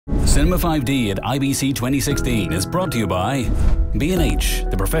Cinema 5D at IBC 2016 is brought to you by B&H,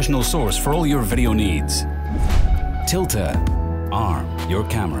 the professional source for all your video needs. Tilta, arm your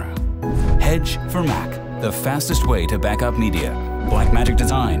camera. Hedge for Mac, the fastest way to back up media. Blackmagic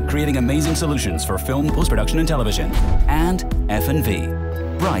Design, creating amazing solutions for film, post-production and television. And F&V,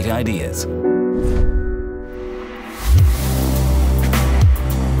 bright ideas.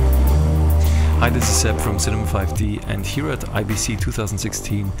 Hi, this is Seb from Cinema 5D, and here at IBC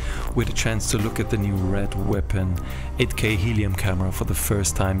 2016 we had a chance to look at the new RED Weapon 8K Helium camera for the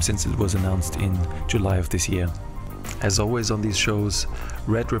first time since it was announced in July of this year. As always on these shows,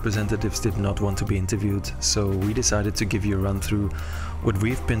 RED representatives did not want to be interviewed, so we decided to give you a run through what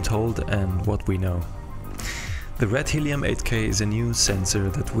we've been told and what we know. The RED Helium 8K is a new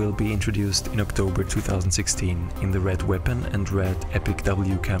sensor that will be introduced in October 2016 in the RED Weapon and RED Epic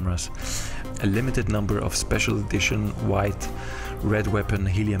W cameras. A limited number of special edition white RED Weapon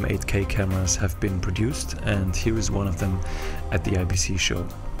Helium 8K cameras have been produced, and here is one of them at the IBC show.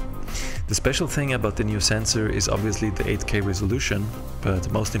 The special thing about the new sensor is obviously the 8K resolution,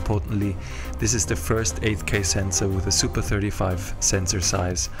 but most importantly, this is the first 8K sensor with a Super 35 sensor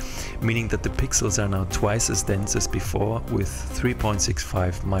size, meaning that the pixels are now twice as dense as before with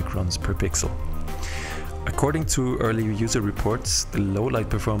 3.65 microns per pixel. According to early user reports, the low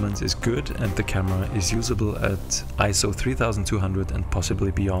light performance is good and the camera is usable at ISO 3200 and possibly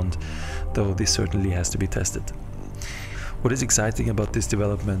beyond, though this certainly has to be tested. What is exciting about this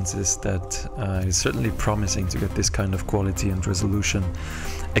development is that it's certainly promising to get this kind of quality and resolution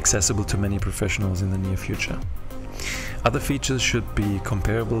accessible to many professionals in the near future. Other features should be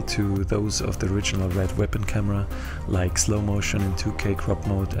comparable to those of the original RED Weapon camera, like slow motion in 2K crop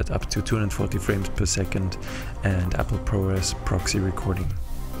mode at up to 240 frames per second and Apple ProRes proxy recording.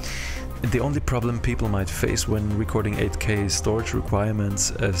 The only problem people might face when recording 8K is storage requirements,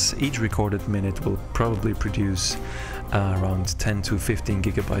 as each recorded minute will probably produce around 10 to 15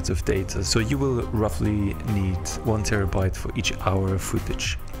 gigabytes of data, so you will roughly need 1 terabyte for each hour of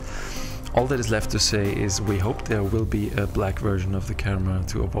footage. All that is left to say is we hope there will be a black version of the camera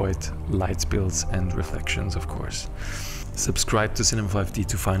to avoid light spills and reflections, of course. Subscribe to Cinema 5D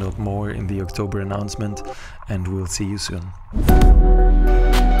to find out more in the October announcement, and we'll see you soon.